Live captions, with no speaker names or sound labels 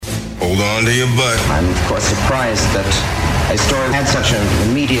Hold on to your butt. I'm, of course, surprised that a story had such an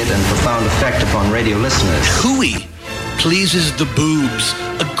immediate and profound effect upon radio listeners. Hooey pleases the boobs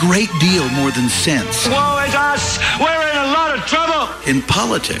a great deal more than sense. Woe is us! We're in a lot of trouble! In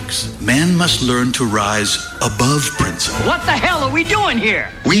politics, man must learn to rise above principle. What the hell are we doing here?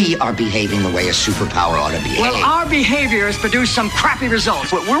 We are behaving the way a superpower ought to behave. Well, our behavior has produced some crappy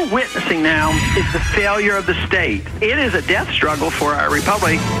results. What we're witnessing now is the failure of the state. It is a death struggle for our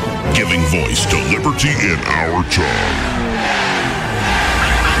republic. Giving voice to liberty in our time.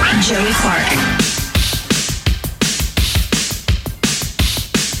 Joey Clark.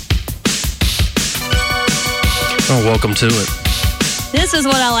 Oh, welcome to it. This is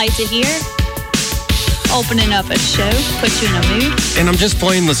what I like to hear. Opening up a show, put you in a mood. And I'm just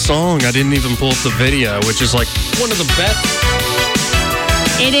playing the song. I didn't even pull up the video, which is like one of the best.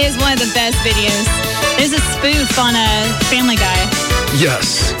 It is one of the best videos. There's a spoof on a Family Guy.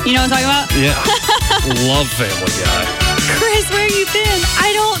 Yes. You know what I'm talking about? Yeah. Love Family Guy. Chris, where you been?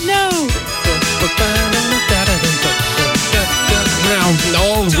 I don't know. Now,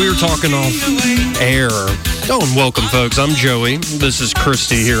 we're talking off air. Oh, and welcome, folks. I'm Joey. This is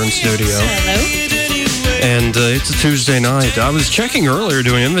Kristy here in studio. Hello. And it's a Tuesday night. I was checking earlier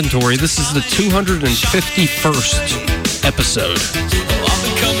doing inventory. This is the 251st episode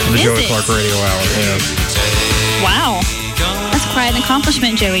of the Joey Clark Radio Hour. Yeah. Wow. That's quite an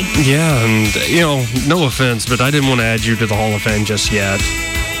accomplishment, Joey. Yeah, and, no offense, but I didn't want to add you to the Hall of Fame just yet.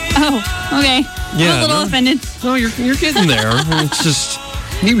 Oh, okay. Yeah, I'm a little offended. No, you're getting there. It's just...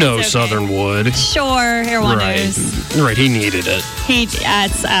 okay. Southern Wood. Sure, everyone knows. Right, he needed it.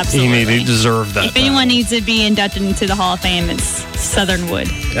 That's absolutely. He deserved that. If anyone needs to be inducted into the Hall of Fame, it's Southern Wood.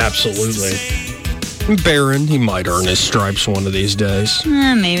 Absolutely. Barron, he might earn his stripes one of these days.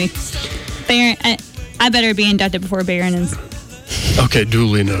 Maybe. Barron, I better be inducted before Barron is. Okay,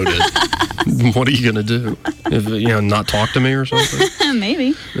 duly noted. What are you going to do? If, not talk to me or something?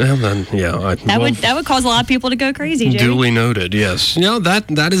 Maybe. Well, then, yeah. That would cause a lot of people to go crazy, Jerry. Duly noted, yes.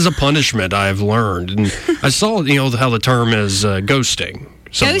 That is a punishment I've learned. And I saw, how the term is ghosting.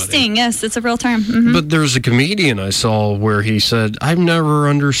 Somebody. Ghosting, yes, it's a real term. Mm-hmm. But there's a comedian I saw where he said, I've never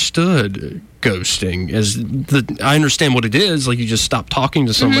understood ghosting. I understand what it is, like you just stop talking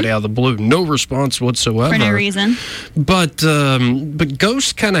to somebody out of the blue, no response whatsoever. For no reason. But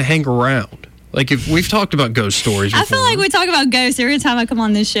ghosts kind of hang around. Like, if we've talked about ghost stories before. I feel like we talk about ghosts every time I come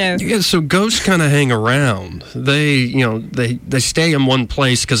on this show. Yeah, so ghosts kind of hang around. They stay in one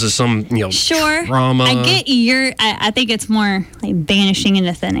place because of some, sure. trauma. I get you. I think it's more like vanishing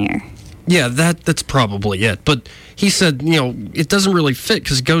into thin air. Yeah, that's probably it. But he said, it doesn't really fit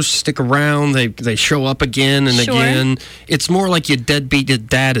because ghosts stick around. They show up again and again. It's more like you deadbeat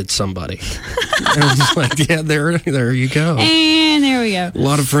dadded somebody. And I was like, yeah, there you go. And there we go. A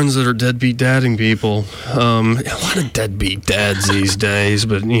lot of friends that are deadbeat dadding people. A lot of deadbeat dads these days.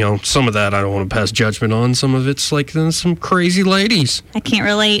 But, some of that I don't want to pass judgment on. Some of it's like some crazy ladies. I can't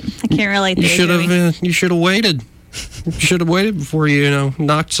relate. You should have waited. You should have waited before you,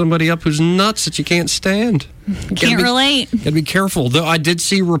 knocked somebody up who's nuts that you can't stand. Can't relate. Gotta be careful. Though I did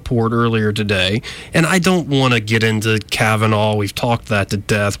see a report earlier today, and I don't want to get into Kavanaugh. We've talked that to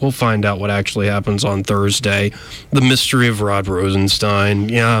death. We'll find out what actually happens on Thursday. The mystery of Rod Rosenstein.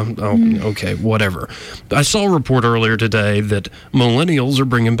 Yeah, okay, whatever. I saw a report earlier today that millennials are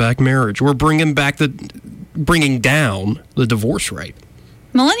bringing back marriage. We're bringing down the divorce rate.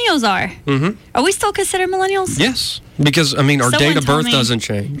 Millennials are. Mm-hmm. Are we still considered millennials? Yes, because, our date of birth doesn't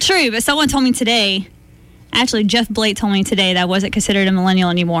change. True, but someone told me today, actually, Jeff Blake told me today that I wasn't considered a millennial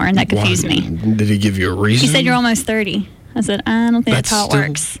anymore, and that confused me. Did he give you a reason? He said you're almost 30. I said, I don't think that's how it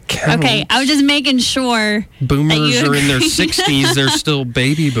works. Counts. Okay, I was just making sure. Boomers are in their 60s. They're still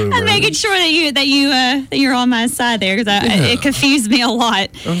baby boomers. I'm making sure that you're on my side there because it confused me a lot.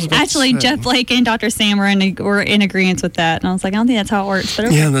 Actually, Jeff Blake and Dr. Sam were in agreement with that, and I was like, I don't think that's how it works. But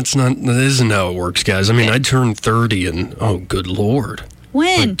okay. Yeah, that isn't how it works, guys. I mean, I turned 30, and oh, good Lord,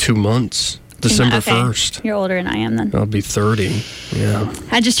 when? Like 2 months. December 1st. You're older than I am then. I'll be 30. Yeah.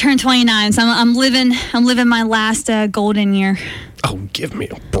 I just turned 29, so I'm living my last golden year. Oh, give me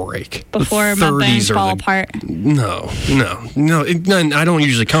a break. Before my bones fall apart. No. I don't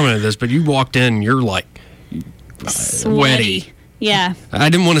usually comment on this, but you walked in, you're like sweaty. Yeah. I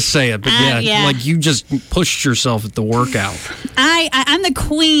didn't want to say it, but yeah. like you just pushed yourself at the workout. I'm the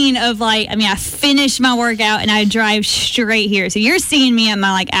queen of I finish my workout and I drive straight here. So you're seeing me at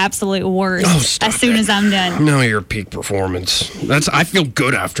my absolute worst as soon as I'm done. No, you're peak performance. I feel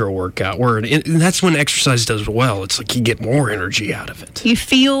good after a workout. And that's when exercise does well. It's like you get more energy out of it. You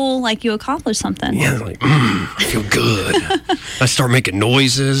feel like you accomplished something. Yeah, I feel good. I start making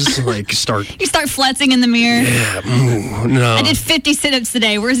noises. You start flexing in the mirror. Yeah, no. I did 50 sit-ups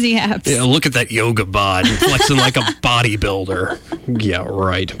today. Where's the apps? Yeah, look at that yoga bod. Flexing like a bodybuilder. Yeah,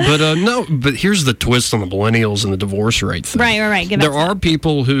 right. But no, but here's the twist on the millennials and the divorce rate thing. Right. There are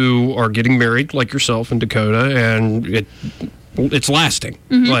people who are getting married, like yourself and Dakota, and it's lasting.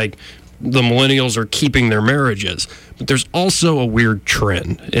 Mm-hmm. The millennials are keeping their marriages. But there's also a weird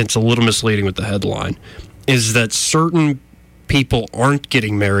trend. It's a little misleading with the headline, is that certain people aren't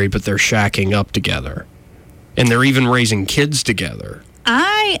getting married, but they're shacking up together. And they're even raising kids together.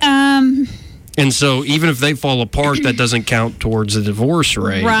 And so even if they fall apart, that doesn't count towards the divorce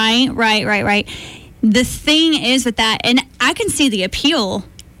rate. Right. The thing is with that, and I can see the appeal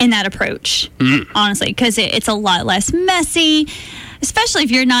in that approach, honestly, because it's a lot less messy, especially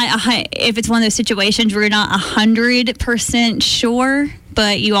if it's one of those situations where you're not 100% sure,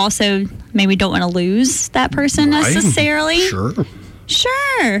 but you also maybe don't want to lose that person necessarily.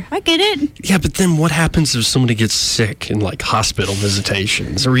 Sure, I get it. Yeah, but then what happens if somebody gets sick in hospital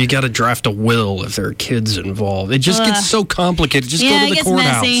visitations, or you got to draft a will if there are kids involved? It just gets so complicated. Just go to the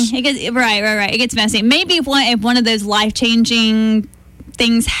courthouse. Messy. It gets right. It gets messy. Maybe if one of those life-changing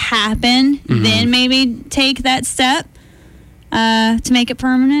things happen, then maybe take that step to make it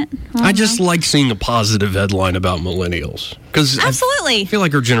permanent. I just like seeing a positive headline about millennials. Because absolutely, I feel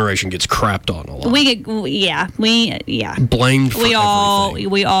like our generation gets crapped on a lot. We blamed for everything.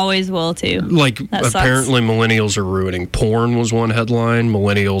 We always will too. Apparently millennials are ruining porn was one headline.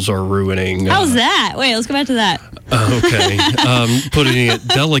 Millennials are ruining. How's that? Wait, let's go back to that. Okay, putting it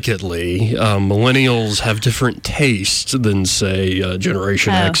delicately, millennials have different tastes than say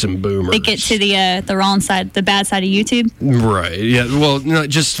Generation X and Boomers. They get to the wrong side, the bad side of YouTube. Right. Yeah. Well, no,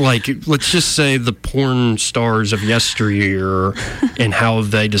 just let's just say the porn stars of yesteryear. And how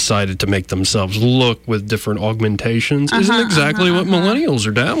they decided to make themselves look with different augmentations isn't exactly what millennials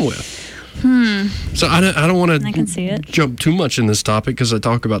are down with. So I don't want to jump too much in this topic because I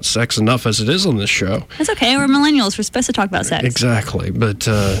talk about sex enough as it is on this show. That's okay. We're millennials. We're supposed to talk about sex. Exactly. But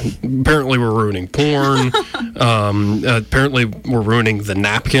apparently we're ruining porn. Apparently we're ruining the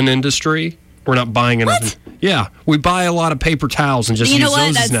napkin industry. We're not buying enough. What? Yeah, we buy a lot of paper towels and just use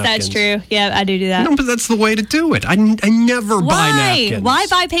those as napkins. That's true. Yeah, I do that. No, but that's the way to do it. I never buy napkins. Why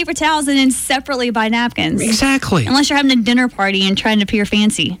buy paper towels and then separately buy napkins? Exactly. Unless you're having a dinner party and trying to appear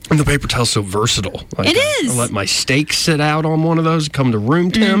fancy. And the paper towel's so versatile. It is. I let my steak sit out on one of those, come to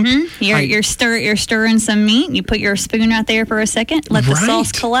room temp. You're stirring some meat. You put your spoon out there for a second. Let the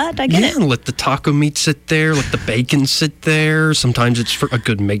sauce collect. I get it. Yeah, let the taco meat sit there. Let the bacon sit there. Sometimes it's for a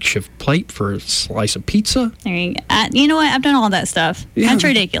good makeshift plate for a slice of pizza. There you go. You know what? I've done all that stuff. Yeah, that's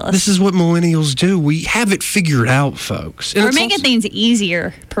ridiculous. This is what millennials do. We have it figured out, folks. And we're making things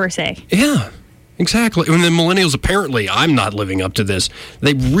easier, per se. Yeah, exactly. And then millennials, apparently, I'm not living up to this.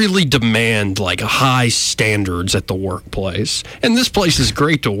 They really demand high standards at the workplace. And this place is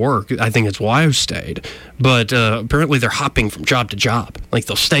great to work. I think it's why I've stayed. But apparently they're hopping from job to job.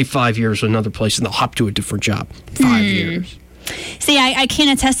 They'll stay 5 years at another place and they'll hop to a different job. 5 years. See, I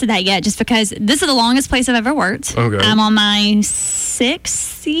can't attest to that yet, just because this is the longest place I've ever worked. Okay. I'm on my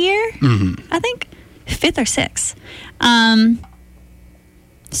 6th year, I think, 5th or 6th.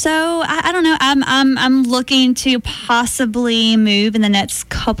 So I don't know. I'm looking to possibly move in the next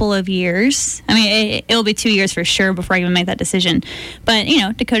couple of years. I mean, it'll be 2 years for sure before I even make that decision. But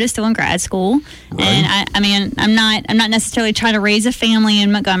Dakota's still in grad school, and I'm not necessarily trying to raise a family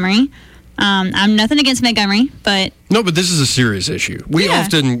in Montgomery. I'm nothing against Montgomery, but... No, but this is a serious issue. We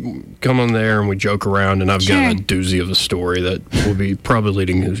often come on there and we joke around, and I've got a doozy of a story that will be probably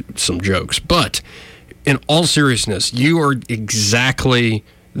leading to some jokes. But in all seriousness, you are exactly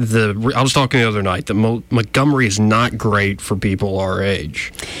I was talking the other night that Montgomery is not great for people our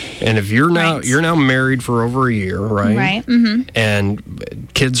age. And if you're now married for over a year, right? Right. Mm-hmm. And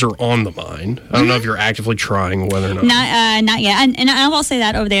kids are on the mind. I don't know if you're actively trying whether or not. Not yet. And I will say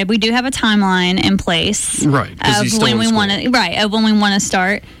that over there, we do have a timeline in place. Right. Of when we want to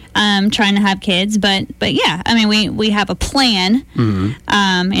start. Trying to have kids, but yeah, I mean, we have a plan.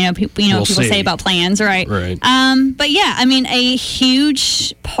 People say about plans, right? Right. But yeah, I mean, a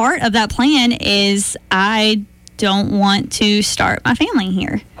huge part of that plan is I don't want to start my family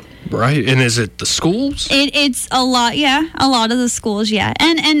here. Right. And is it the schools? It's a lot, yeah. A lot of the schools, yeah.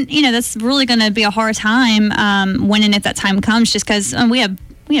 And that's really going to be a hard time when and if that time comes, just because we have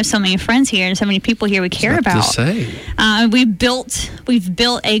so many friends here and so many people here we care about. We've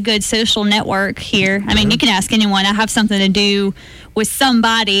built a good social network here. I mean, you can ask anyone. I have something to do with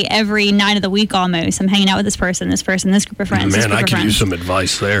somebody every night of the week almost. I'm hanging out with this person, this group of friends. Man, I could use some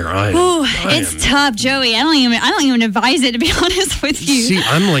advice there. It's tough, Joey. I don't even advise it, to be honest with you. See,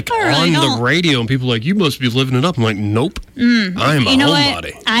 I'm like on the radio and people are like, you must be living it up. I'm like, nope. I am a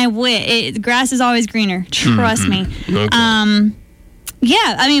homebody. I wish. The grass is always greener. Trust me. Okay.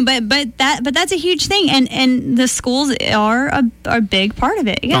 Yeah, I mean, but that's a huge thing, and the schools are a big part of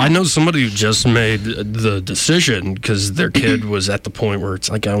it. Yeah. I know somebody who just made the decision because their kid was at the point where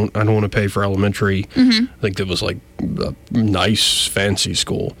it's like, I don't want to pay for elementary. I think it was like a nice, fancy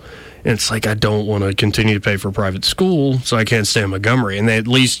school. And it's like, I don't want to continue to pay for private school, so I can't stay in Montgomery. And they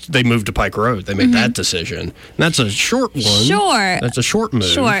moved to Pike Road. They made that decision. And that's a short one. Sure. That's a short move.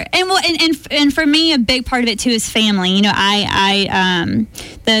 Sure. And for me, a big part of it too is family. You know,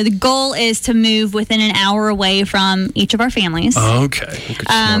 the goal is to move within an hour away from each of our families. Okay.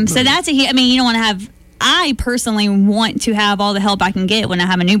 So that's you don't want to have. I personally want to have all the help I can get when I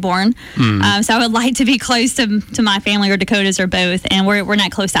have a newborn. So I would like to be close to my family or Dakota's or both. And we're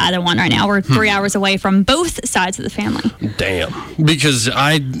not close to either one right now. We're 3 hours away from both sides of the family. Damn. Because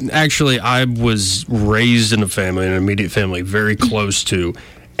I was raised in an immediate family, very close to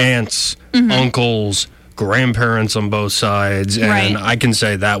aunts, uncles, grandparents on both sides, and I can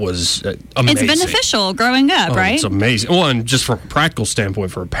say that was amazing. It's beneficial growing up, right? It's amazing. Well, and just from a practical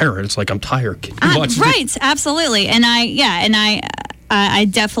standpoint for a parent, it's like, I'm tired. Can you watch this? Absolutely. And I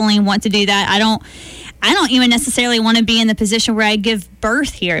definitely want to do that. I don't even necessarily want to be in the position where I give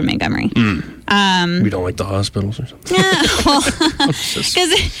birth here in Montgomery. We don't like the hospitals or something? Yeah, well,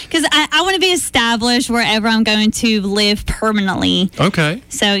 because I want to be established wherever I'm going to live permanently. Okay.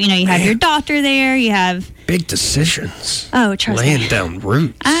 So, you have your doctor there, you have... Big decisions. Oh, trust me. Laying down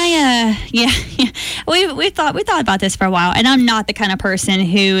roots. We thought about this for a while, and I'm not the kind of person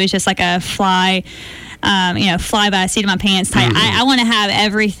who is just like a fly by the seat of my pants type. I want to have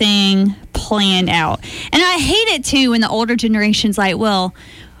everything planned out. And I hate it too when the older generation's like, well,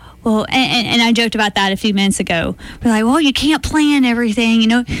 and I joked about that a few minutes ago. We're like, well, you can't plan everything,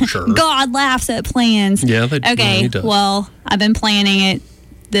 Sure. God laughs at plans. Yeah, okay, he does. well, I've been planning it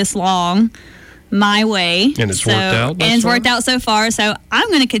this long my way. And it's worked out? And it's worked out so far, so I'm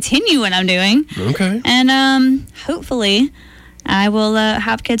going to continue what I'm doing. Okay. And hopefully I will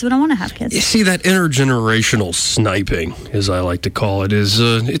have kids when I want to have kids. You see, that intergenerational sniping, as I like to call it, it's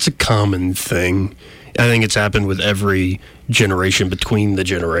a common thing. I think it's happened with every generation between the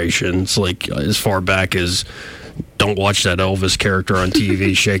generations, like as far back as don't watch that Elvis character on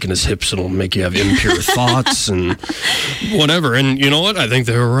TV shaking his hips, it'll make you have impure thoughts and whatever. And you know what? I think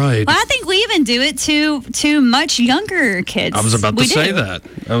they're right. Well, I think we even do it to much younger kids. I was about to say that.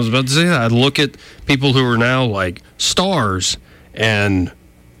 I look at people who are now like stars and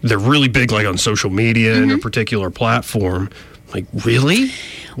they're really big like on social media and a particular platform. Like, really?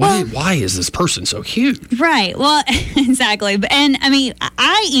 Why is this person so huge? Right. Well, exactly. And I mean,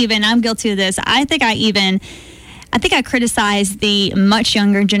 I'm guilty of this. I think I criticize the much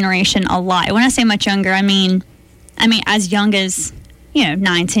younger generation a lot. When I say much younger, I mean as young as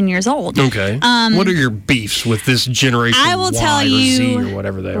 9, 10 years old. Okay. What are your beefs with this generation? I will tell Y you or Z or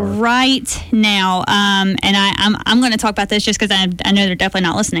whatever they are right now. And I'm going to talk about this just because I know they're definitely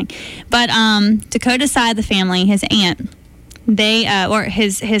not listening. But Dakota's side of the family, his aunt, or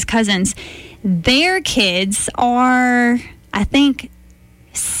his cousins, their kids are, I think,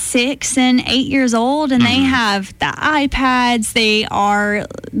 6 and 8 years old, and they have the iPads.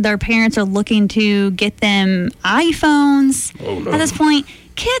 Their parents are looking to get them iPhones. Oh, no. At this point.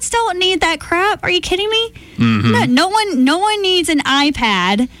 Kids don't need that crap. Are you kidding me? No one needs an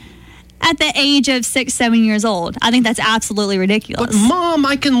iPad at the age of 6, 7 years old. I think that's absolutely ridiculous. But Mom,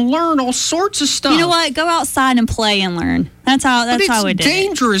 I can learn all sorts of stuff. You know what? Go outside and play and learn. That's how we did it. It's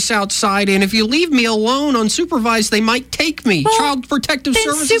dangerous outside, and if you leave me alone unsupervised, they might take me. Well, Child Protective then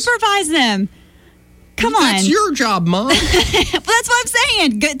Services. Supervise them. Come on. That's your job, Mom. Well, that's what I'm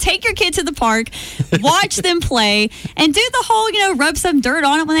saying. Take your kid to the park, watch them play, and do the whole, rub some dirt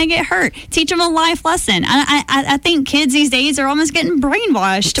on it when they get hurt. Teach them a life lesson. I think kids these days are almost getting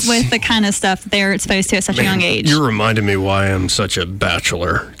brainwashed with the kind of stuff they're exposed to at such a young age. You're reminding me why I'm such a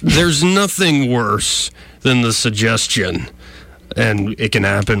bachelor. There's nothing worse than the suggestion. And it can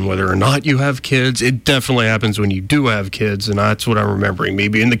happen whether or not you have kids. It definitely happens when you do have kids, and that's what I'm remembering, me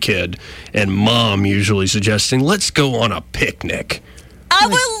being the kid, and Mom usually suggesting, let's go on a picnic. I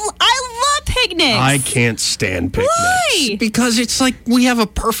love picnics. I can't stand picnics. Why? Because it's like we have a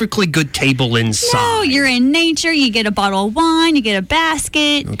perfectly good table inside. No, you're in nature. You get a bottle of wine. You get a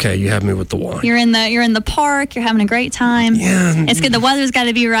basket. Okay, you have me with the wine. You're in the park. You're having a great time. Yeah. It's good. The weather's got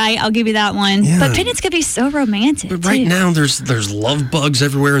to be right. I'll give you that one. Yeah. But picnics could be so romantic. But right too. now, there's love bugs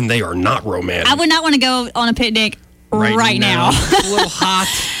everywhere, and they are not romantic. I would not want to go on a picnic right now. It's a little hot.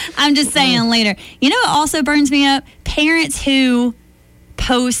 I'm just saying later. You know what also burns me up? Parents who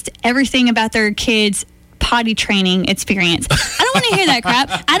post everything about their kids' potty training experience. I don't want to hear that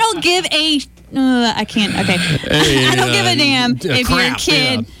crap. I don't give a... I can't. Okay. I don't give a damn if your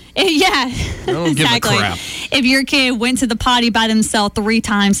kid... Yeah, exactly. If your kid went to the potty by themselves 3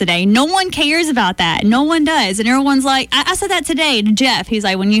 times a day, no one cares about that. No one does. And everyone's like, I said that today to Jeff. He's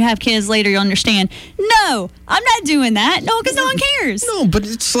like, when you have kids later, you'll understand. No, I'm not doing that. No, because no one cares. No, but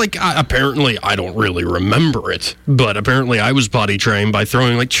it's like, apparently, I don't really remember it, but apparently I was potty trained by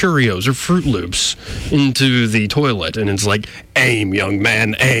throwing like Cheerios or Fruit Loops into the toilet. And it's like, aim, young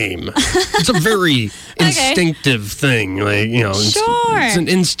man, aim. It's a very instinctive thing. Like, you know, it's an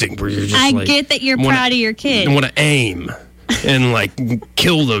instinct where you're just I get that you're proud of your kid. You want to aim and like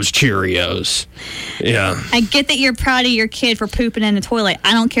kill those Cheerios. Yeah. I get that you're proud of your kid for pooping in the toilet.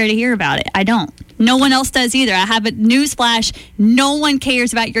 I don't care to hear about it. I don't. No one else does either. I have a newsflash. No one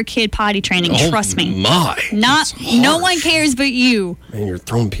cares about your kid potty training. Trust me. No one cares but you. Man, you're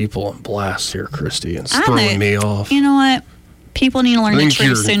throwing people on blast here, Kristy. It's throwing me off. You know what? People need to learn the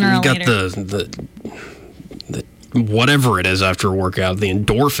truth sooner or later. You got the whatever it is after a workout, the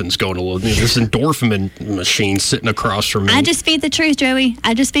endorphins going a little. This endorphin machine sitting across from me. I just speak the truth, Joey.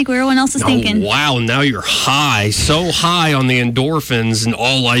 I just speak what everyone else is thinking. Wow, now you're high, so high on the endorphins, and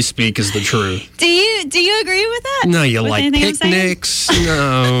all I speak is the truth. Do you agree with that? No, you like picnics.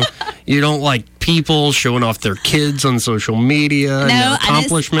 No, you don't like people showing off their kids on social media and their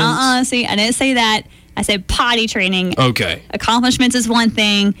accomplishments. See, I didn't say that. I said potty training. Okay. Accomplishments is one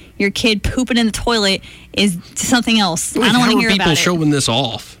thing. Your kid pooping in the toilet is something else. I don't want to hear about it. How are people showing this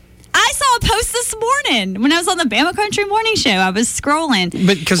off? I saw a post this morning when I was on the Bama Country Morning Show. I was scrolling.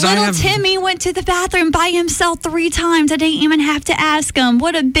 Little Timmy went to the bathroom by himself 3 times. I didn't even have to ask him.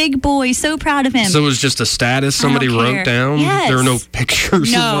 What a big boy. So proud of him. So it was just a status somebody wrote down? Yes. There are no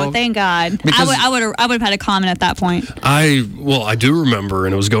pictures involved? Thank God. I would have had a comment at that point. I do remember,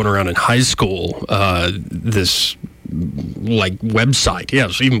 and it was going around in high school, this like website. Yeah, it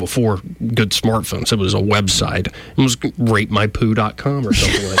was even before good smartphones. It was a website. It was ratemypoo.com or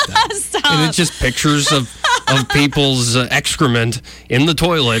something like that. Stop. And it's just pictures of people's excrement in the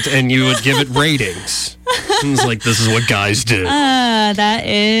toilet, and you would give it ratings. And it's like, this is what guys do. That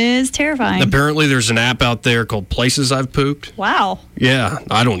is terrifying. Apparently, there's an app out there called Places I've Pooped. Wow. Yeah,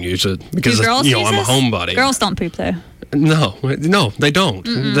 I don't use it because I'm a homebody. Girls don't poop though. No, they don't.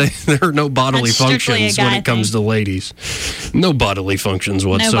 There are no bodily functions when it comes to ladies. No bodily functions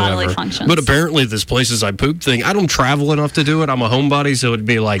whatsoever. No bodily functions. But apparently this Places I Poop thing, I don't travel enough to do it. I'm a homebody, so it'd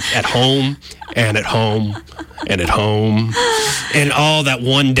be like at home and at home and at home. And that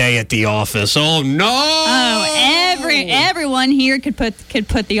one day at the office. Oh, no! Oh, everyone here could put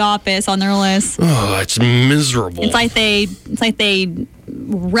the office on their list. Oh, it's miserable. It's like they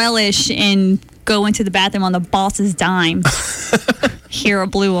relish in going to the bathroom on the boss's dime here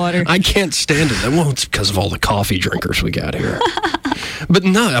at Blue Water. I can't stand it. Well, it's because of all the coffee drinkers we got here. But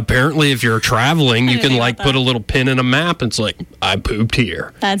no, apparently if you're traveling, you can put a little pin in a map. It's like, I pooped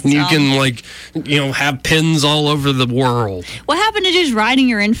here. That's and you can have pins all over the world. What happened to just writing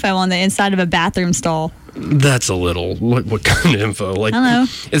your info on the inside of a bathroom stall? That's a little. What kind of info? Like, hello.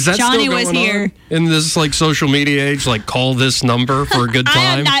 Is that Johnny still going was here on in this social media age? Like, call this number for a good time. I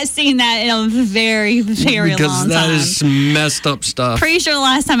have not seen that in a very, very long time. Because that is messed up stuff. Pretty sure the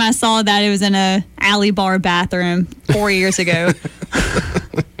last time I saw that, it was in a alley bar bathroom 4 years ago.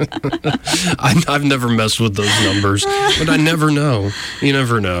 I've never messed with those numbers, but I never know. You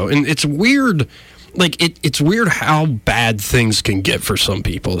never know, and it's weird. It's weird how bad things can get for some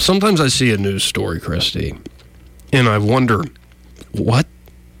people. Sometimes I see a news story, Kristy, and I wonder, what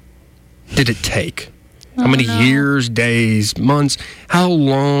did it take? How many years, days, months, how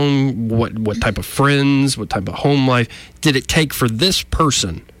long, what type of friends, what type of home life did it take for this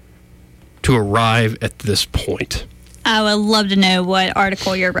person to arrive at this point? I would love to know what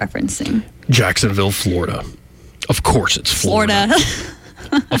article you're referencing. Jacksonville, Florida. Of course it's Florida.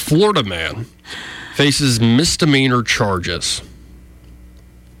 A Florida man faces misdemeanor charges.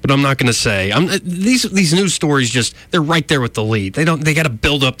 But I'm not going to say. These news stories they're right there with the lead. They got to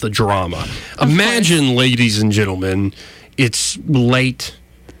build up the drama. Imagine, ladies and gentlemen, it's late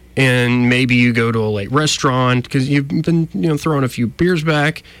and maybe you go to a late restaurant because you've been throwing a few beers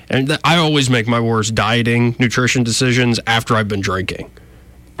back. And I always make my worst dieting, nutrition decisions after I've been drinking.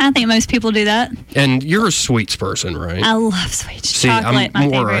 I think most people do that. And you're a sweets person, right? I love sweets. See, Chocolate, I'm my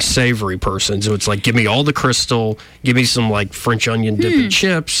more favorite. a savory person, so it's like, give me all the Crystal, give me some like French onion dipping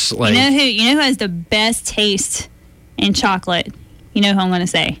chips. Like, You know who has the best taste in chocolate? You know who I'm going to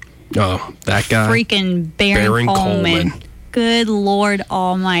say? oh, that guy. Freaking Baron Coleman. Good Lord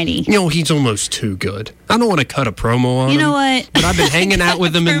Almighty. He's almost too good. I don't want to cut a promo on him. You know what? But I've been hanging out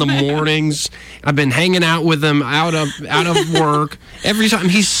with him in the mornings. I've been hanging out with him out of work. Every time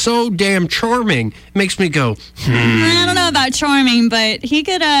he's so damn charming. It makes me go, I don't know about charming, but he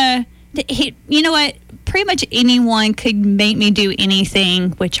could you know what? Pretty much anyone could make me do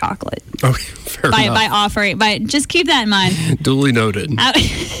anything with chocolate. Okay, fair enough. By offering, but just keep that in mind. Duly noted.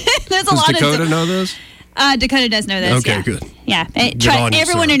 There's a Does lot Dakota of know this? Dakota does know this. Okay, yeah. good. Yeah, on you,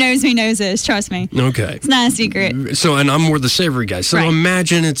 everyone sir. who knows me knows this. Trust me. Okay. It's not a secret. So, and I'm more the savory guy. So Right.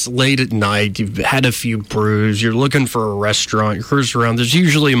 imagine it's late at night. You've had a few brews. You're looking for a restaurant. You're cruising around. There's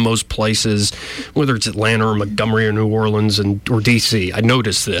usually in most places, whether it's Atlanta or Montgomery or New Orleans or D.C. I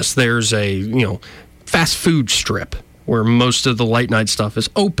noticed this. There's a fast food strip where most of the late night stuff is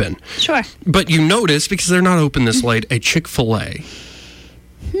open. Sure. But you notice, because they're not open this late, a Chick-fil-A.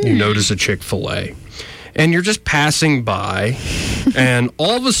 You notice a Chick-fil-A. And you're just passing by, and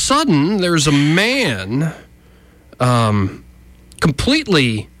all of a sudden, there's a man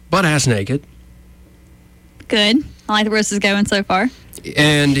completely butt-ass naked. Good. I like where this is going so far.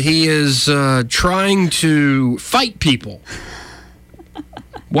 And he is trying to fight people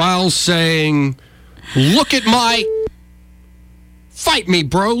while saying, look at my... Fight me,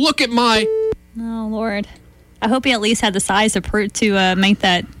 bro. Look at my... Oh, Lord. I hope he at least had the size to make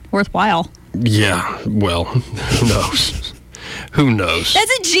that worthwhile. Yeah, well, who knows? Who knows?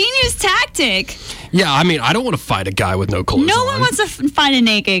 That's a genius tactic. Yeah, I mean, I don't want to fight a guy with no clothes No on. one wants to fight a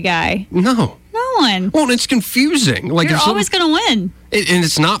naked guy. No. No one. Well, it's confusing. Like, You're if always going to win. and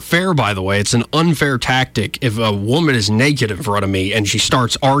it's not fair, by the way. It's an unfair tactic if a woman is naked in front of me and she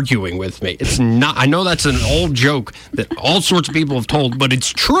starts arguing with me. It's not. I know that's an old joke that all sorts of people have told, but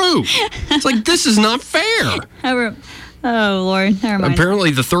it's true. It's like, this is not fair. Oh, Lord. Never mind.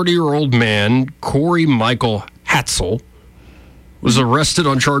 Apparently, the 30-year-old man, Corey Michael Hatzel, was arrested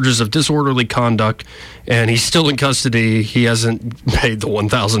on charges of disorderly conduct, and he's still in custody. He hasn't paid the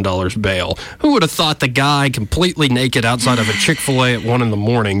 $1,000 bail. Who would have thought the guy completely naked outside of a Chick-fil-A at 1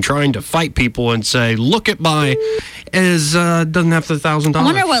 a.m. trying to fight people and say, look at my, doesn't have the $1,000. I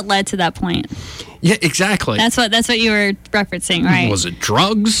wonder what led to that point. Yeah, exactly. That's what you were referencing, right? Was it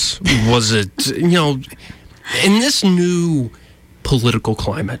drugs? Was it, in this new political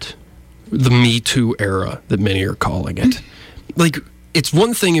climate, the MeToo era that many are calling it, like, it's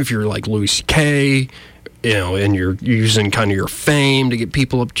one thing if you're like Louis C.K., and you're using kind of your fame to get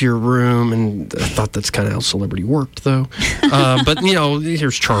people up to your room, and I thought that's kind of how celebrity worked, though. But,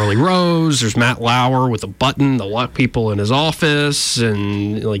 there's Charlie Rose, there's Matt Lauer with a button to lock people in his office,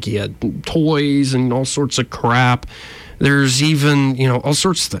 and, like, he had toys and all sorts of crap. There's even, all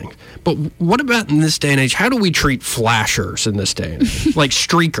sorts of things. But what about in this day and age? How do we treat flashers in this day and age? Like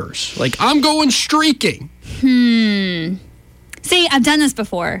streakers. Like, I'm going streaking. See, I've done this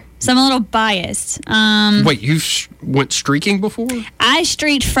before, so I'm a little biased. Wait, you went streaking before? I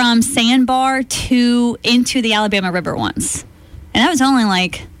streaked from Sandbar into the Alabama River once. And that was only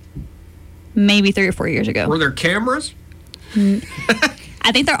like maybe 3 or 4 years ago. Were there cameras?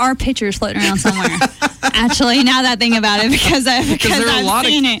 I think there are pictures floating around somewhere. Actually, now that I think about it, because I've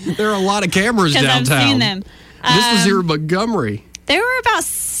seen it. There are a lot of cameras Because downtown. I've seen them. This was here in Montgomery. There were about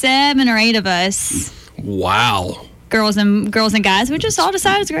 7 or 8 of us, Wow. girls and guys. We just all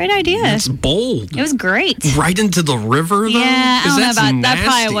decided it's a great idea. That's bold. It was great. Right into the river, though? Yeah, I 'Cause don't know that's about that. nasty.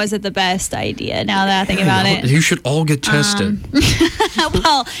 Probably wasn't the best idea. Now that I think about it. You should all get tested.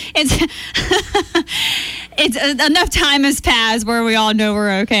 Well, it's enough time has passed where we all know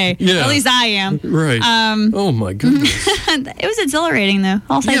we're okay. Yeah. At least I am. Right. Oh, my goodness. It was exhilarating, though.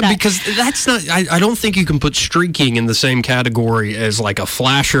 I'll say Yeah, that. because that's not... I don't think you can put streaking in the same category as, like, a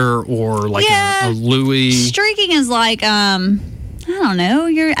flasher or, like, Yeah. a Louis... Streaking is like, I don't know.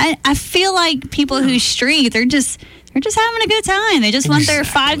 I feel like people who streak, they're just having a good time. They just want their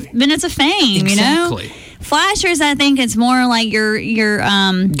Exactly. 5 minutes of fame, Exactly. Flashers, I think it's more like you're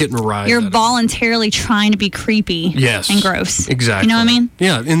getting a rise. You're voluntarily trying to be creepy. Yes. And gross. Exactly. You know what I mean?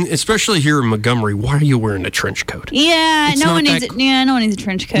 Yeah, and especially here in Montgomery, why are you wearing a trench coat? Yeah, no one needs a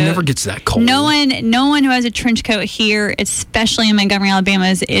trench coat. It never gets that cold. No one who has a trench coat here, especially in Montgomery,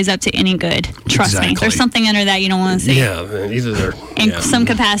 Alabama, is up to any good. Trust me. There's something under that you don't want to see. Yeah, either they're in some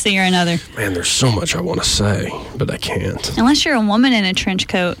capacity or another. Man, there's so much I want to say, but I can't. Unless you're a woman in a trench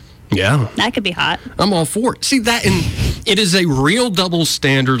coat. Yeah. That could be hot. I'm all for it. See, that, and it is a real double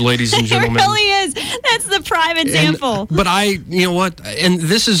standard, ladies and gentlemen. It really is. That's the prime example. But you know what? And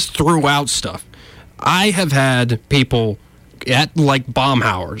this is throughout stuff. I have had people at like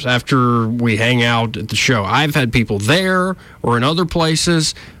Baumhauer's after we hang out at the show. I've had people there or in other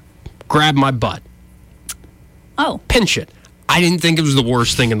places grab my butt. Oh. Pinch it. I didn't think it was the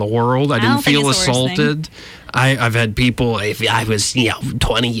worst thing in the world. I didn't feel assaulted. I've had people, if I was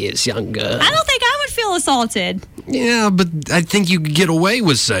 20 years younger. I don't think I would feel assaulted. Yeah, but I think you could get away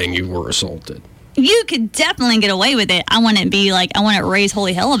with saying you were assaulted. You could definitely get away with it. I wouldn't raise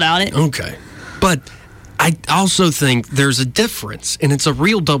holy hell about it. Okay. But I also think there's a difference, and it's a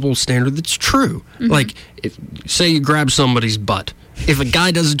real double standard that's true. Mm-hmm. Like, say you grab somebody's butt. If a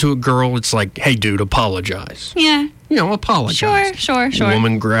guy does it to a girl, it's like, hey, dude, apologize. Yeah. Apologize. Sure. A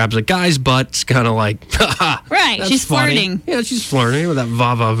woman grabs a guy's butt, it's kind of like, haha. Right, she's funny. flirting. Yeah, she's flirting with that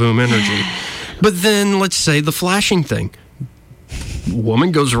va-va-voom energy. But then, let's say the flashing thing.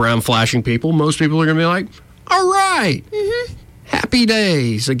 Woman goes around flashing people. Most people are going to be like, all right. Mm-hmm. Happy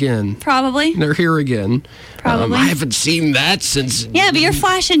days again. Probably. They're here again. Probably. I haven't seen that since... Yeah, but you're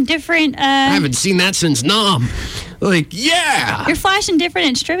flashing different... I haven't seen that since Nam. Like, yeah. You're flashing different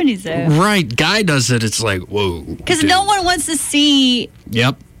extremities, though. Right. Guy does it, it's like, whoa. Because no one wants to see...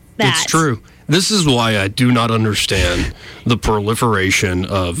 Yep. That. It's true. This is why I do not understand the proliferation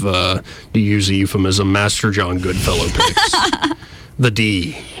of, to use a euphemism, Master John Goodfellow pics. The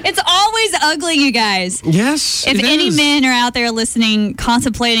D. It's always ugly, you guys. Yes, If any men are out there listening,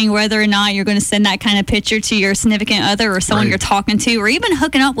 contemplating whether or not you're going to send that kind of picture to your significant other or someone you're talking to or even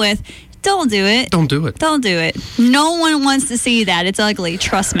hooking up with, don't do it. Don't do it. Don't do it. No one wants to see that. It's ugly.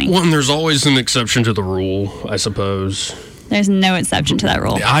 Trust me. Well, and there's always an exception to the rule, I suppose. There's no exception to that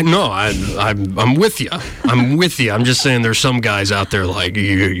rule. I know. I'm with you. I'm with you. I'm just saying there's some guys out there like,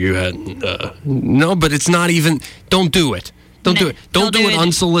 you had... no, but it's not even... Don't do it. Don't do it. Don't do it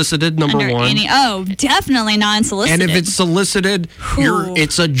unsolicited, number one. Definitely not unsolicited. And if it's solicited,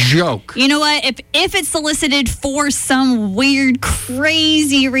 it's a joke. You know what? If it's solicited for some weird,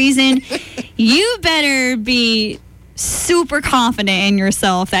 crazy reason, you better be super confident in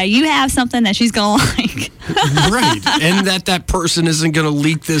yourself that you have something that she's going to like. Right. And that person isn't going to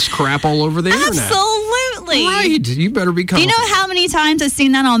leak this crap all over the internet. Absolutely. Right. You better be confident. Do you know how many times I've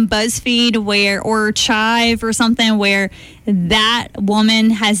seen that on BuzzFeed or Chive or something where that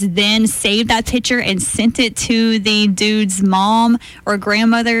woman has then saved that picture and sent it to the dude's mom or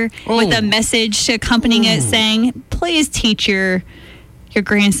grandmother with a message accompanying it saying, please teach your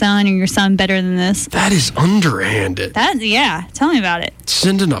grandson or your son better than this. That is underhanded. Yeah, tell me about it.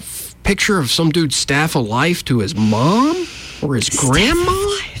 Sending a picture of some dude's staff of life to his mom or his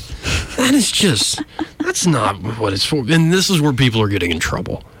grandma? That is just, that's not what it's for. And this is where people are getting in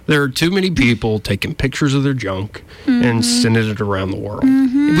trouble. There are too many people taking pictures of their junk and sending it around the world.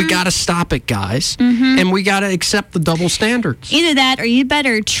 Mm-hmm. We got to stop it, guys. Mm-hmm. And we got to accept the double standards. Either that or you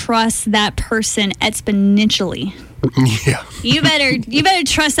better trust that person exponentially. Yeah. You better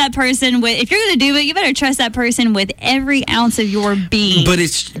trust that person with, if you're going to do it, you better trust that person with every ounce of your being. But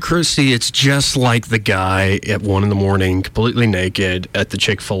Kristy, it's just like the guy at 1 a.m, completely naked at the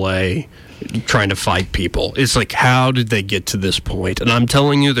Chick-fil-A trying to fight people. It's like, how did they get to this point? And I'm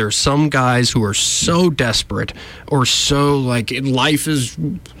telling you, there are some guys who are so desperate or so like life is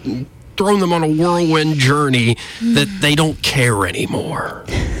thrown them on a whirlwind journey that they don't care anymore.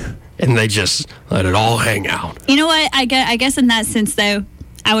 And they just let it all hang out. You know what? I guess in that sense, though,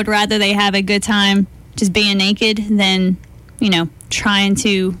 I would rather they have a good time just being naked than, trying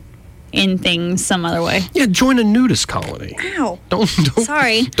to end things some other way. Yeah, join a nudist colony. Ow.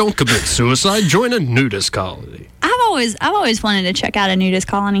 Sorry. Don't commit suicide. Join a nudist colony. I've always wanted to check out a nudist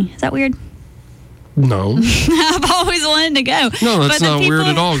colony. Is that weird? No. I've always wanted to go. No, that's not weird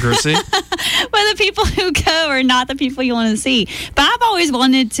at all, Kristy. But the people who go are not the people you want to see. But I've always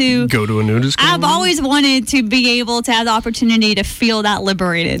wanted to... Go to a nudist colony? I've always wanted to be able to have the opportunity to feel that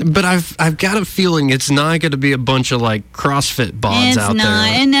liberated. But I've got a feeling it's not going to be a bunch of, like, CrossFit bods out there. It's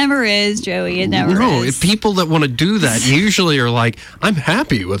not. It never is, Joey. It never is. No, people that want to do that usually are like, I'm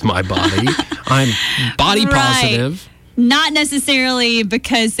happy with my body. I'm body positive. Not necessarily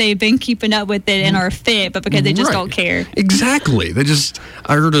because they've been keeping up with it and are fit, but because they just don't care. Exactly.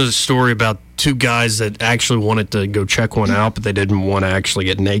 I heard a story about two guys that actually wanted to go check one out, but they didn't want to actually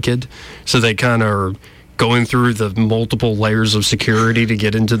get naked. So they kind of are going through the multiple layers of security to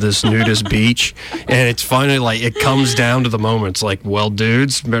get into this nudist beach. And it's finally like, it comes down to the moment. It's like, well,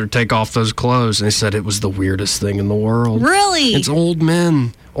 dudes, better take off those clothes. And they said it was the weirdest thing in the world. Really? It's old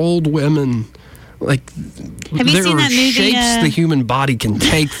men, old women. Like, have you seen that movie? Shapes the human body can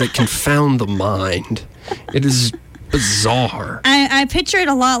take that confound the mind. It is bizarre. I picture it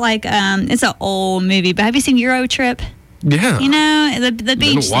a lot like, it's an old movie, but have you seen Euro Trip? Yeah. You know, the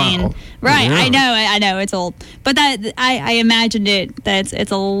beach scene. Right, yeah. I know, it's old. But that I imagined it, that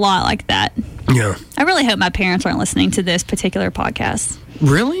it's a lot like that. Yeah. I really hope my parents aren't listening to this particular podcast.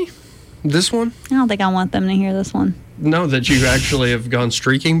 Really? This one? I don't think I want them to hear this one. No, that you actually have gone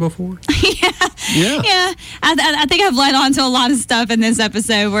streaking before? Yeah. I think I've led on to a lot of stuff in this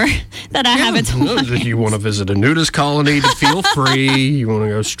episode that I haven't told. No, that you want to visit a nudist colony to feel free. You want to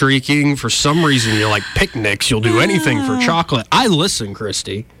go streaking. For some reason, you like picnics. You'll do anything for chocolate. I listen,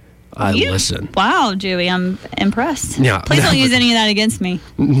 Kristy. I listen. Wow, Joey, I'm impressed. Yeah. Please don't use any of that against me.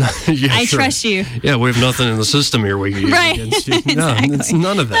 I trust you. Yeah, we have nothing in the system here we can use against you. No, exactly. It's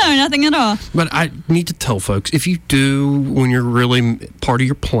none of that. No, nothing at all. But I need to tell folks, if you do, when you're really part of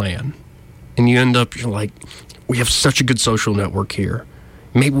your plan, and you end up, you're like, we have such a good social network here.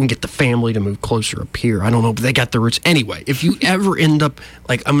 Maybe we can get the family to move closer up here. I don't know, but they got the roots. Anyway, if you ever end up,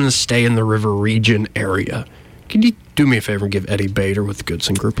 like, I'm going to stay in the River Region area, can you do me a favor and give Eddie Bader with the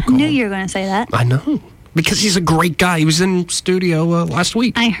Goodson Group a call? I knew you were going to say that. I know. Because he's a great guy. He was in studio last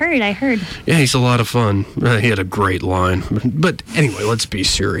week. I heard. Yeah, he's a lot of fun. He had a great line. But anyway, let's be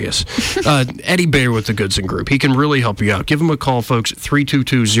serious. Eddie Bader with the Goodson Group. He can really help you out. Give him a call, folks, at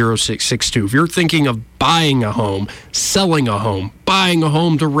 322-0662. If you're thinking of buying a home, selling a home, buying a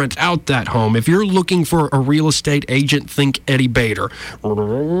home to rent out that home, if you're looking for a real estate agent, think Eddie Bader.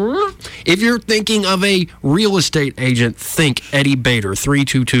 If you're thinking of a real estate agent, think Eddie Bader,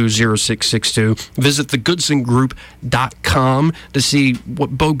 322-0662. Visit theGoodsonGroup.com to see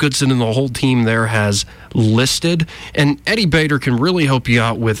what Bo Goodson and the whole team there has listed. And Eddie Bader can really help you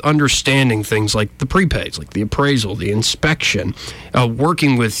out with understanding things like the prepays, like the appraisal, the inspection,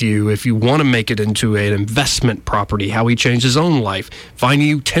 working with you if you want to make it into an investment property, how he changed his own life, finding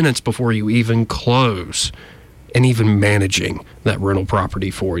you tenants before you even close, and even managing that rental property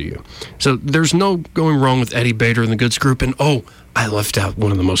for you. So there's no going wrong with Eddie Bader and the Goods Group. And I left out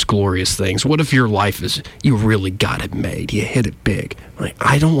one of the most glorious things. What if your life is, you really got it made, you hit it big? Like,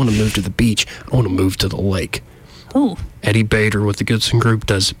 I don't want to move to the beach, I want to move to the lake. Oh. Eddie Bader with the Goodson Group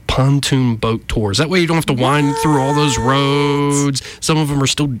does pontoon boat tours. That way you don't have to wind through all those roads. Some of them are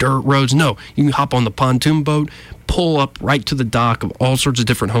still dirt roads. No, you can hop on the pontoon boat, pull up right to the dock of all sorts of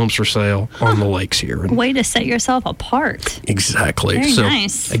different homes for sale on the lakes here. Way to set yourself apart. Exactly. Very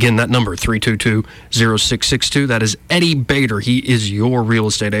nice. Again, that number, 322-0662. That is Eddie Bader. He is your real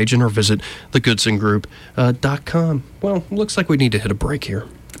estate agent, or visit theGoodsonGroup.com. Well, looks like we need to hit a break here.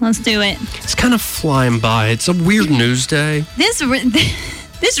 Let's do it. It's kind of flying by. It's a weird news day. This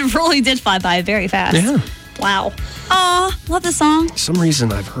really did fly by very fast. Yeah. Wow. Aw, love the song. For some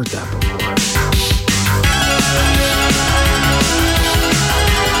reason, I've heard that before.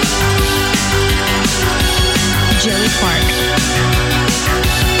 Joey Clark.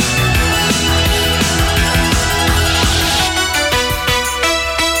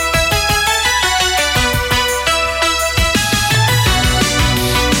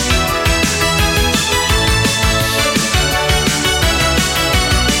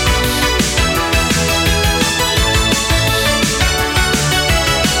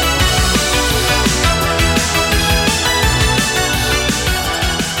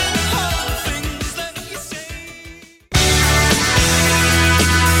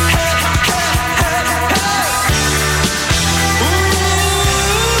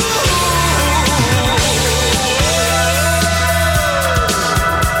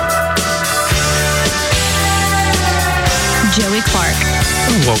 Joey Clark.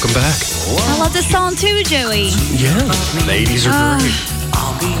 Oh, welcome back. I love this song too, Joey. Yeah, ladies are great.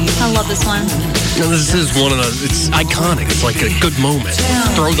 I love this one. You know, this is one of the, it's iconic. It's like a good moment.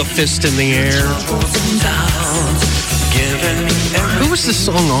 Throw the fist in the air. Who was this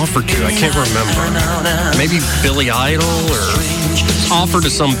song offered to? I can't remember. Maybe Billy Idol, or offered to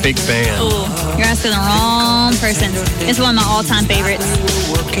some big band. Ooh, you're asking the wrong person. It's one of my all-time favorites.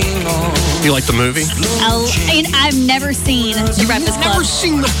 You like the movie? I've never seen The Breakfast Club. Never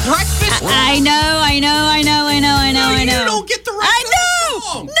seen The Breakfast Club? I know. You don't get the right I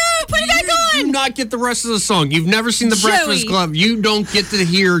know! No, put it back on! not get the rest of the song? You've never seen the Joey. Breakfast Club. You don't get to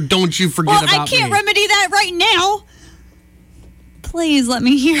hear Don't You Forget Well, About I can't Me. remedy that right now. Please let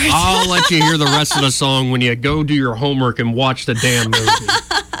me hear it. I'll let you hear the rest of the song when you go do your homework and watch the damn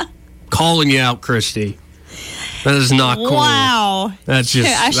movie. Calling you out, Kristy. That is not cool. Wow. That's just.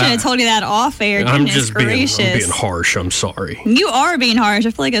 I should have told you that off air. I'm Goodness just gracious. being harsh. I'm sorry. You are being harsh.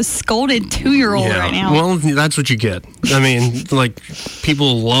 I feel like a scolded 2-year-old right now. Well, that's what you get. I mean, like,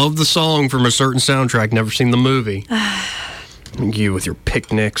 people love the song from a certain soundtrack, never seen the movie. You with your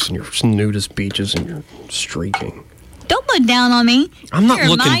picnics and your nudist beaches and your streaking. Don't look down on me. I'm not You're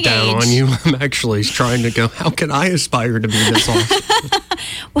looking my down age. on you. I'm actually trying to go, how can I aspire to be this awesome?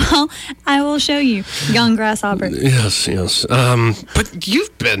 Well, I will show you, young grasshopper. Yes. But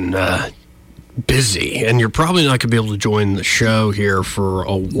you've been busy, and you're probably not going to be able to join the show here for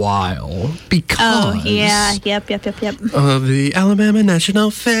a while because Oh, yeah. Yep. of the Alabama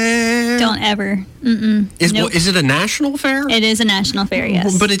National Fair. Don't ever. Nope. Is it a national fair? It is a national fair,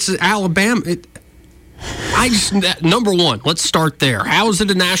 yes. But it's Alabama. Number one, let's start there. How is it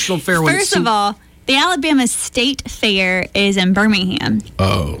a national fair? First of all, the Alabama State Fair is in Birmingham.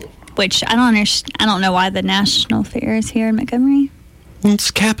 Oh. Which I don't understand. I don't know why the national fair is here in Montgomery. It's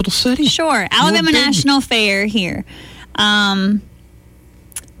capital city. Sure, Alabama big. National Fair here,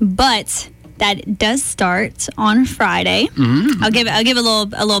 but that does start on Friday. I'll give a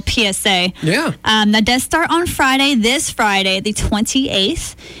little PSA. Yeah. That does start on Friday, this Friday, the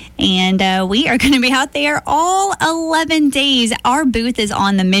 28th. And we are going to be out there all 11 days. Our booth is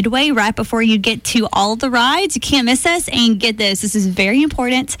on the midway right before you get to all the rides. You can't miss us. And get this is very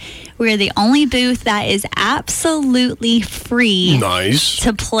important. We're the only booth that is absolutely free Nice.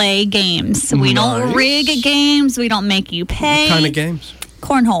 to play games. We don't Nice. rig games. We don't make you pay. What kind of games?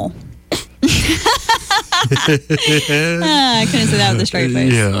 Cornhole. I couldn't say that with a straight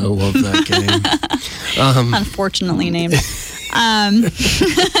face. Yeah, I love that game. Unfortunately named.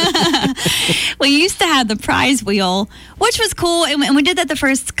 We used to have the prize wheel, which was cool, and we did that the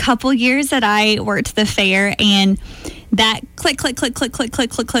first couple years that I worked the fair, and that click, like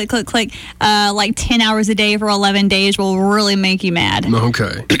 10 hours a day for 11 days will really make you mad.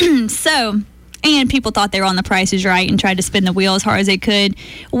 Okay. So, and people thought they were on The Price is Right and tried to spin the wheel as hard as they could.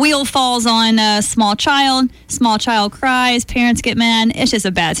 Wheel falls on a small child cries, parents get mad. It's just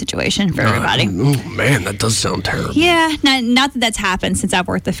a bad situation for everybody. Oh, man, that does sound terrible. Yeah, not that that's happened since I've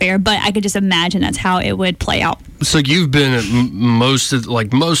worked the fair, but I could just imagine that's how it would play out. So you've been at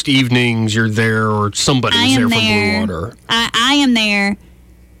most evenings you're there or somebody's there from Blue Water. I am there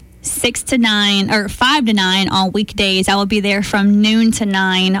 6 to 9 or 5 to 9 on weekdays. I will be there from noon to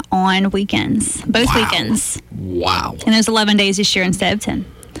 9 on weekends, both weekends. Wow. And there's 11 days this year instead of 10.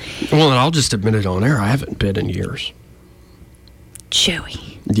 Well, and I'll just admit it on air. I haven't been in years.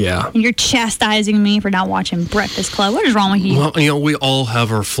 Joey. Yeah. And you're chastising me for not watching Breakfast Club. What is wrong with you? Well, we all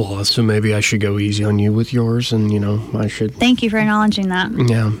have our flaws, so maybe I should go easy on you with yours, and, I should. Thank you for acknowledging that.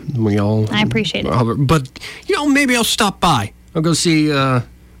 Yeah, we all. I appreciate it. But, maybe I'll stop by. I'll go see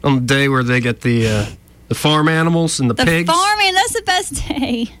on the day where they get the farm animals and the pigs. The farming, that's the best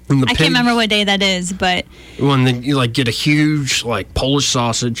day. And the I can't remember what day that is, but when you get a huge Polish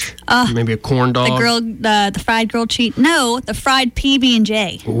sausage, maybe a corn dog. the fried grilled cheese. No, the fried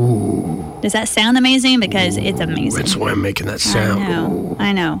PB&J. Ooh. Does that sound amazing? Because it's amazing. That's why I'm making that sound.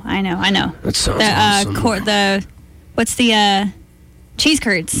 I know. That sounds awesome. What's the cheese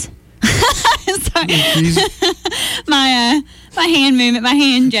curds? Sorry. My hand movement, my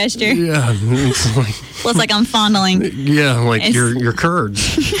hand gesture. Yeah, it's Looks like I'm fondling. Yeah, your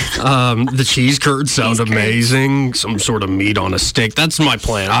curds. The cheese curds sound amazing. Some sort of meat on a stick. That's my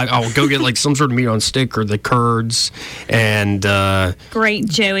plan. I'll go get some sort of meat on a stick or the curds. And great,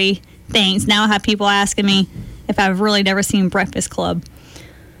 Joey. Thanks. Now I have people asking me if I've really never seen Breakfast Club.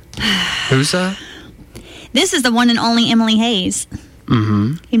 Who's that? This is the one and only Emily Hayes.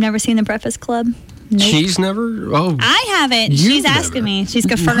 Mm-hmm. You've never seen the Breakfast Club? Nope. She's never? Oh. I haven't. She's asking me. She's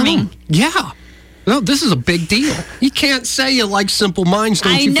confirming. No. Yeah. No, this is a big deal. You can't say you like Simple Minds.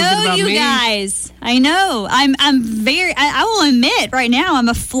 Don't you forget about me. I know you guys. I know. I will admit right now I'm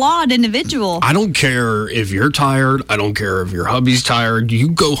a flawed individual. I don't care if you're tired. I don't care if your hubby's tired. You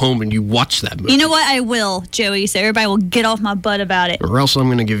go home and you watch that movie. You know what? I will, Joey, so everybody will get off my butt about it. Or else I'm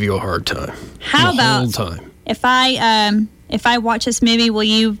going to give you a hard time. How about the whole time. If I watch this movie, will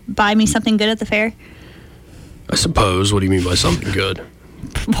you buy me something good at the fair? I suppose. What do you mean by something good?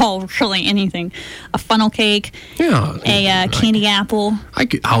 Well, really anything. A funnel cake. Yeah. A candy apple.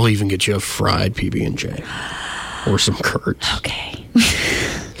 I'll even get you a fried PB&J. Or some curds. Okay.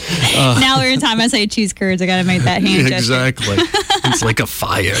 Now every time I say cheese curds, I got to make that hand gesture. Exactly. It's like a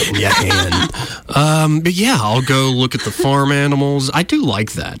fire in your hand. But yeah, I'll go look at the farm animals. I do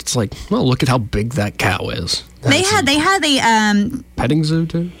like that. It's like, well, look at how big that cow is. They had a petting zoo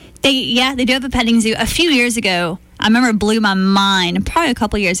too. They do have a petting zoo. A few years ago, I remember it blew my mind. Probably a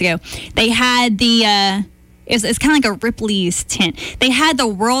couple years ago, they had the it's kind of like a Ripley's tent. They had the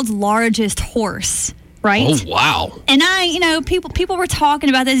world's largest horse. Right? Oh, wow. And people were talking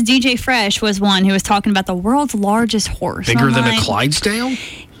about this. DJ Fresh was one who was talking about the world's largest horse. Bigger than a Clydesdale?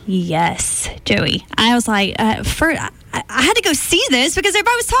 Yes, Joey. I was like, I had to go see this because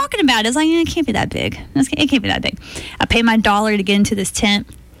everybody was talking about it. I was like, it can't be that big. It can't be that big. I paid my $1 to get into this tent,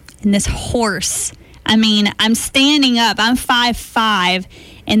 and this horse, I'm standing up. I'm 5'5",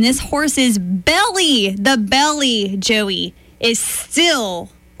 and this horse's belly, Joey, is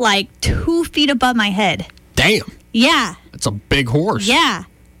still like 2 feet above my head. Damn. Yeah. That's a big horse. Yeah.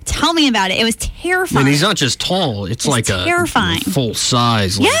 Tell me about it. It was terrifying. And he's not just tall. It's like terrifying. A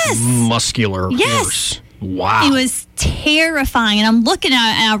full-size, muscular horse. Wow. It was terrifying. And I'm looking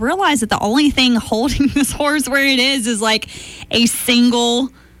at it, and I realized that the only thing holding this horse where it is like a single,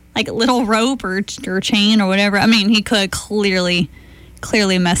 like, little rope or chain or whatever. He could clearly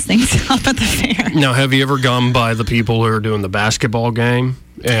mess things up at the fair. Now, have you ever gone by the people who are doing the basketball game?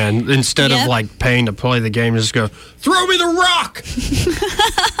 And instead of like paying to play the game, just go, throw me the rock!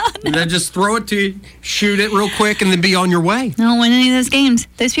 And then just throw it to you, shoot it real quick, and then be on your way. I don't win any of those games.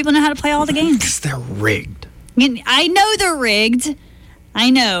 Those people know how to play all the games. Because they're rigged. I know they're rigged. I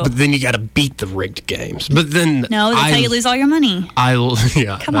know. But then you got to beat the rigged games. But then no, that's how you lose all your money.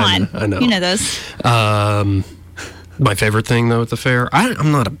 Come on. I know. You know those. My favorite thing, though, at the fair,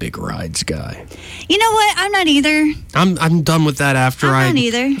 I'm not a big rides guy. You know what? I'm not either. I'm done with that after I'm not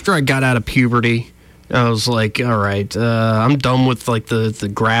either. After I got out of puberty. I was like, all right, I'm done with like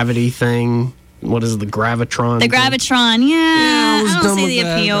the gravity thing. What is it, the Gravitron? The Gravitron, yeah. I don't see the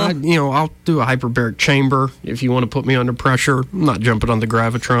appeal. I'll do a hyperbaric chamber if you want to put me under pressure. I'm not jumping on the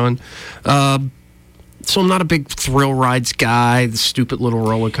Gravitron. So I'm not a big thrill rides guy, the stupid little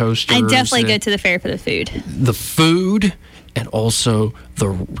roller coasters. I definitely go to the fair for the food. The food and also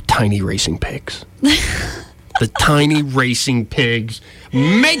the tiny racing pigs. The tiny racing pigs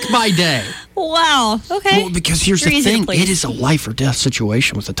make my day. Wow, okay. Well, because here's the thing. It is a life or death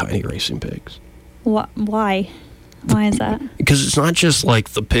situation with the tiny racing pigs. Why? Why is that? Because it's not just like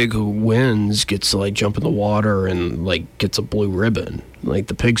the pig who wins gets to like jump in the water and like gets a blue ribbon. Like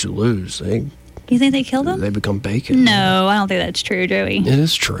the pigs who lose, you think they killed them? They become bacon. No, I don't think that's true, Joey. It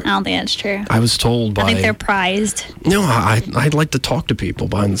is true. I don't think that's true. I was told by... I think they're prized. No, I'd like to talk to people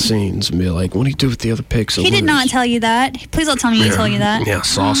behind the scenes and be like, what do you do with the other pigs? He did not tell you that. Please don't tell me he told you that. Yeah,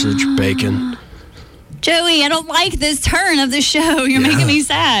 sausage, bacon. Joey, I don't like this turn of the show. You're making me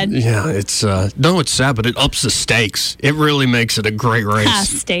sad. Yeah, it's... no, it's sad, but it ups the stakes. It really makes it a great race.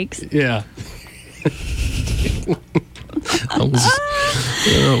 Stakes. Yeah.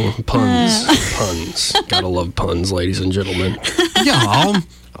 Puns. Gotta love puns, ladies and gentlemen. Yeah,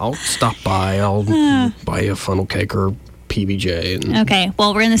 I'll stop by. I'll buy a funnel cake or PBJ. And okay,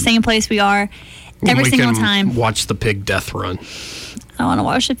 well, we're in the same place we are every single time. Watch the pig death run. I want to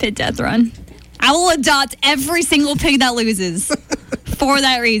watch the pig death run. I will adopt every single pig that loses for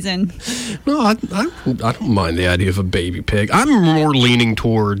that reason. No, I don't mind the idea of a baby pig. I'm more leaning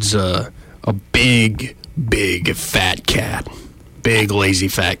towards a big fat cat. Big, lazy,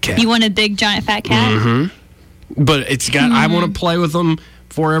 fat cat. You want a big, giant, fat cat? Mm-hmm. But it's got... I want to play with them,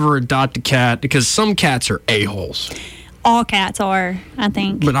 forever adopt a cat, because some cats are a-holes. All cats are, I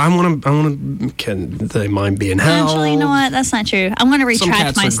think. But I want to... Can they mind being held? Actually, you know what? That's not true. I'm going to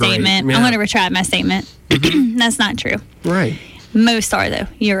retract my statement. Yeah. I'm going to retract my statement. That's not true. Right. Most are, though.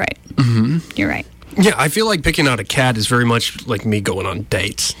 You're right. Mm-hmm. You're right. Yeah, I feel like picking out a cat is very much like me going on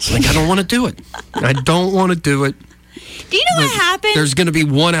dates. It's like, I don't want to do it. I don't want to do it. Do you know what happened? There's going to be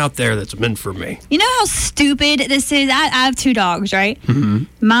one out there that's meant for me. You know how stupid this is? I have 2 dogs, right? Mm-hmm.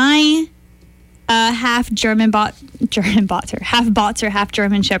 My half Boxer, half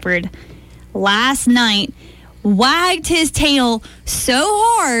German Shepherd, last night wagged his tail so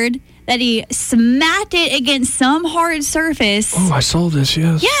hard that he smacked it against some hard surface. Oh, I saw this,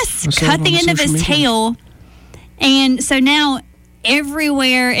 yes. Yes, cut the end of his tail. And so now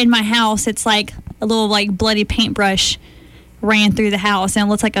everywhere in my house, it's like a little like bloody paintbrush ran through the house and it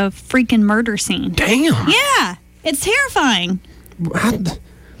looks like a freaking murder scene. Damn. Yeah, it's terrifying.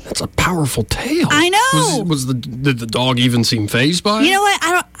 That's a powerful tail. I know. Did the dog even seem fazed by it? You know what?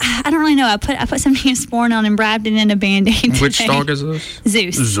 I don't really know. I put some Neosporin on and wrapped it in a Band-Aid. Which dog is this?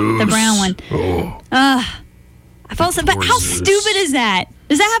 Zeus. The brown one. Oh. I felt so. But how stupid is that?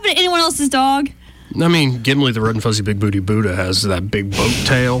 Does that happen to anyone else's dog? I mean, Gimli, the red and fuzzy big booty Buddha, has that big boat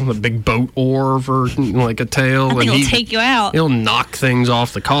tail, the big boat oar for like a tail. I think he'll take you out. He'll knock things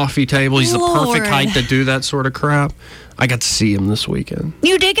off the coffee table. He's Lord. the perfect height to do that sort of crap. I got to see him this weekend.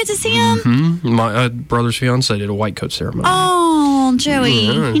 You did get to see him? Mm-hmm. My brother's fiance did a white coat ceremony. Oh, Joey,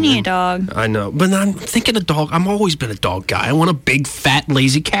 you need a dog. I know, but I'm thinking a dog. I've always been a dog guy. I want a big, fat,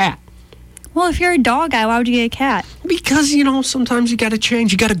 lazy cat. Well, if you're a dog guy, why would you get a cat? Because, sometimes you got to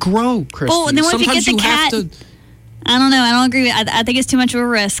change. You got to grow, Kristy. Well, then what if you get the cat? I don't know. I don't agree. I think it's too much of a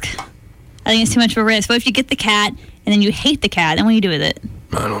risk. What if you get the cat and then you hate the cat? Then what do you do with it?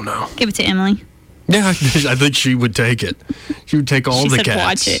 I don't know. Give it to Emily. Yeah, I think she would take it. She would take all the said,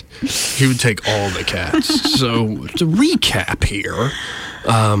 cats. Watch it. She would take all the cats. So, to recap here,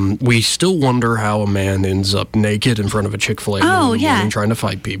 we still wonder how a man ends up naked in front of a Chick-fil-A woman trying to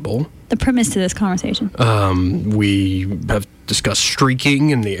fight people. The premise to this conversation. We have discussed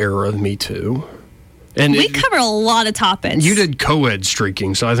streaking in the era of MeToo. And we covered a lot of topics. You did co-ed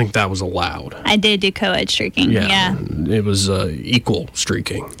streaking, so I think that was allowed. I did do co-ed streaking, yeah. It was equal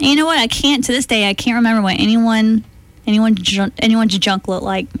streaking. And you know what? To this day, I can't remember what anyone's junk looked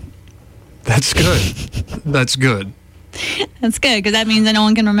like. That's good. That's good. That's good, because that means that no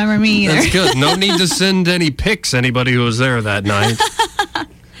one can remember me either. That's good. No need to send any pics, anybody who was there that night.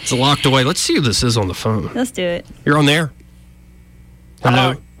 It's locked away. Let's see who this is on the phone. Let's do it. You're on there?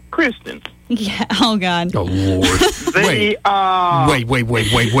 Hello? Kristen. Yeah. Oh, God. Oh, Lord.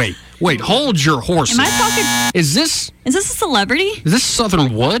 Wait. Hold your horses. Am I talking? Is this a celebrity? Is this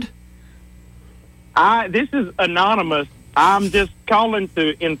Southern Wood? This is anonymous. I'm just calling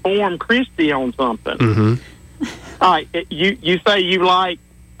to inform Kristy on something. Mm-hmm. All right. You say you like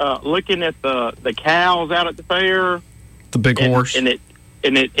looking at the cows out at the fair? The big horse?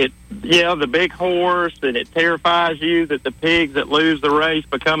 And the big horse, and it terrifies you that the pigs that lose the race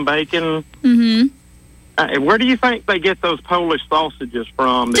become bacon. Mm-hmm. Where do you think they get those Polish sausages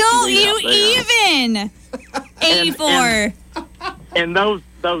from? Don't you even! 84. And those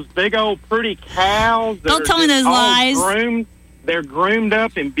big old pretty cows. Don't tell me those lies. They're groomed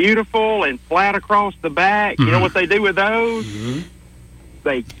up and beautiful and flat across the back. Mm-hmm. You know what they do with those? Mm-hmm.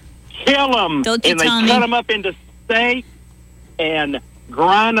 They kill them. Don't you and they tell me. cut them up into steak and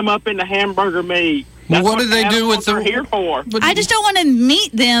grind them up into hamburger meat. That's what do they do with the here for? I just don't want to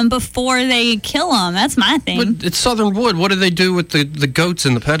meet them before they kill them. That's my thing. But it's Southern Wood. What do they do with the goats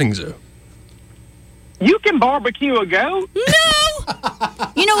in the petting zoo? You can barbecue a goat. No!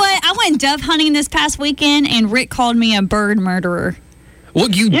 You know what? I went dove hunting this past weekend, and Rick called me a bird murderer. Well,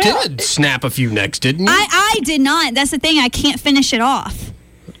 you did snap a few necks, didn't you? I did not. That's the thing. I can't finish it off.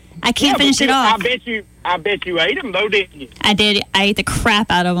 I can't finish it off. I bet you ate them, though, didn't you? I did. I ate the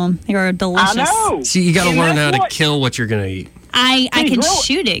crap out of them. They were delicious. I know. See, you got to learn how to kill what you're going to eat. I can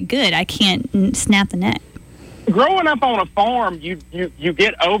shoot it good. I can't snap the neck. Growing up on a farm, you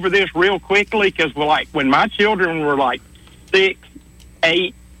get over this real quickly because, when my children were 6,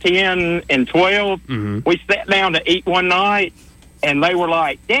 8, 10, and 12, we sat down to eat one night, and they were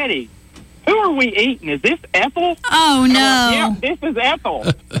like, "Daddy, who are we eating? Is this Ethel?" Oh, no. Yeah, this is Ethel.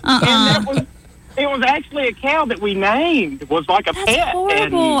 And it was actually a cow that we named. It was like a That's pet.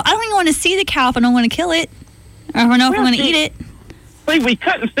 horrible. I don't even want to see the cow if I don't want to kill it. Or if I know if I'm going to eat it. See, we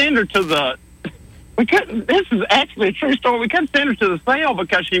couldn't send her to the... This is actually a true story. We couldn't send her to the sale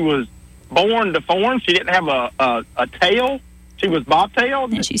because she was born deformed. She didn't have a tail. She was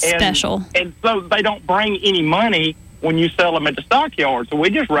bobtailed. And she's special. And so they don't bring any money when you sell them at the stockyard. So we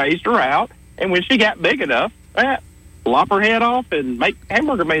just raised her out. And when she got big enough, lop her head off and make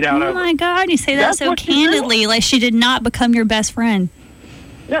hamburger meat out of her. Oh, my God. You say that That's so what candidly, like she did not become your best friend.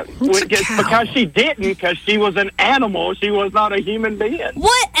 Yeah, because she didn't, because she was an animal. She was not a human being.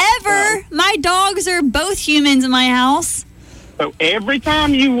 Whatever. My dogs are both humans in my house. So every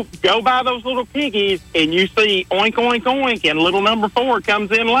time you go by those little piggies and you see oink, oink, oink, and little number 4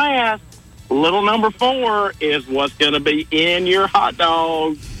 comes in last, little number 4 is what's going to be in your hot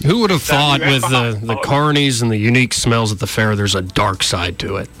dog. Who would have thought with the carnies and the unique smells at the fair, there's a dark side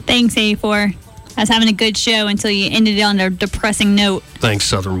to it? Thanks, 84. I was having a good show until you ended it on a depressing note. Thanks,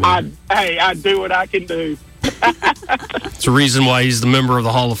 Southern Wood. I do what I can do. It's the reason why he's the member of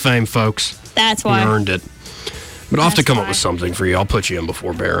the Hall of Fame, folks. That's why. He earned it. But I'll have to come up with something for you. I'll put you in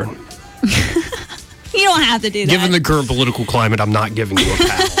before Barron. You don't have to do that. Given the current political climate, I'm not giving you a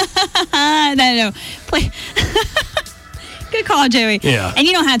paddle. No. Good call, Joey. Yeah. And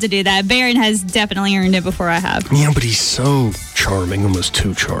you don't have to do that. Barron has definitely earned it before I have. Yeah, but he's so charming, almost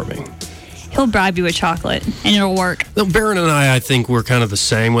too charming. He'll bribe you with chocolate, and it'll work. No, Barron and I think we're kind of the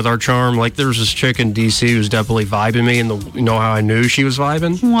same with our charm. Like, there's this chick in D.C. who's definitely vibing me, and you know how I knew she was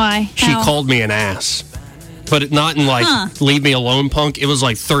vibing? Why? She called me an ass. But not in, like, leave me alone punk. It was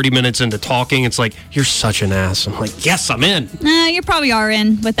like 30 minutes into talking. It's like, you're such an ass. I'm like, yes, I'm in. No, you probably are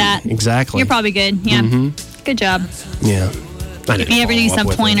in with that. Exactly. You're probably good. Yeah. Mm-hmm. Good job. Yeah. If you ever need some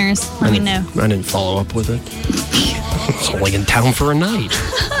pointers, let me know. I didn't follow up with it. I was only in town for a night.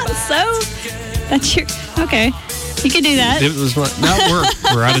 So, that's your... Okay. You can do that. It was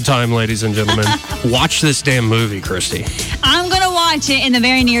we're out of time, ladies and gentlemen. Watch this damn movie, Kristy. I'm going to watch it in the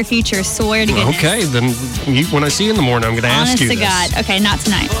very near future. Swear to goodness. Okay, then when I see you in the morning, I'm going to ask you this. Honest to God. Okay, not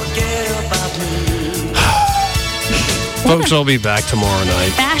tonight. Folks, I'll be back tomorrow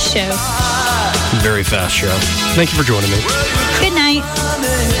night. Fast show. Very fast show. Thank you for joining me. Good night.